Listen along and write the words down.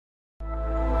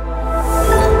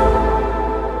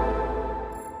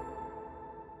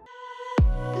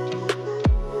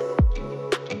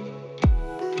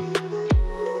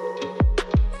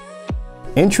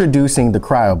Introducing the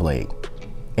Cryo-Blade,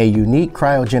 a unique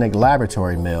cryogenic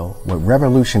laboratory mill with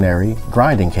revolutionary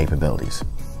grinding capabilities.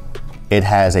 It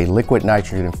has a liquid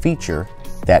nitrogen feature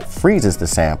that freezes the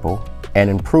sample and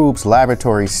improves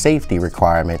laboratory safety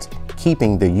requirements,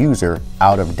 keeping the user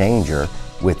out of danger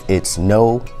with its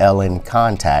no LN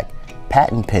contact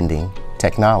patent-pending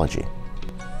technology.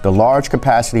 The large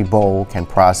capacity bowl can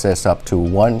process up to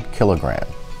 1 kilogram,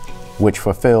 which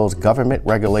fulfills government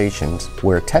regulations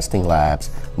where testing labs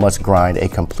must grind a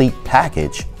complete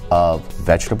package of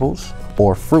vegetables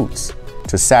or fruits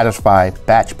to satisfy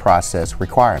batch process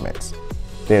requirements.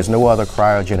 There's no other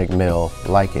cryogenic mill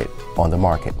like it on the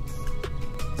market.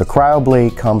 The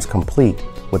Cryo-Blade comes complete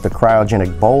with the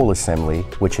cryogenic bowl assembly,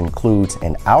 which includes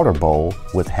an outer bowl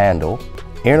with handle,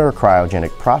 inner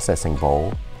cryogenic processing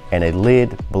bowl, and a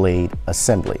lid blade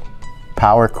assembly,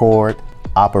 power cord,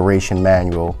 operation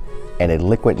manual, and a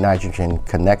liquid nitrogen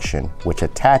connection which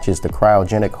attaches the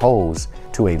cryogenic hose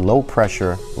to a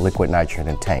low-pressure liquid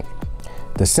nitrogen tank.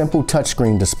 The simple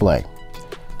touchscreen display.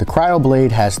 The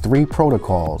Cryo-Blade has 3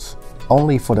 protocols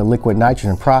only for the liquid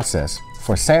nitrogen process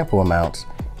for sample amounts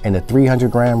in the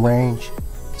 300 gram range,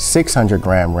 600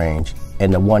 gram range,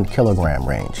 and the 1 kilogram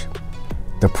range.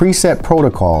 The preset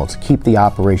protocols keep the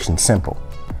operation simple.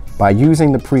 By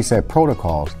using the preset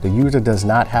protocols, the user does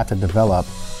not have to develop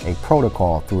a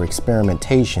protocol through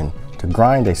experimentation to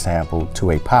grind a sample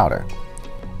to a powder.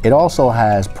 It also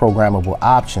has programmable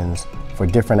options for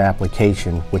different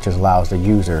applications, which allows the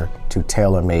user to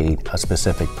tailor-make a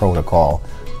specific protocol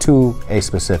to a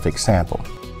specific sample.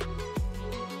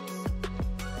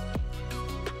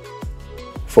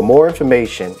 For more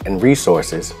information and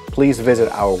resources, please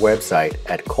visit our website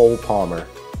at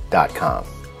Cole-Parmer.com.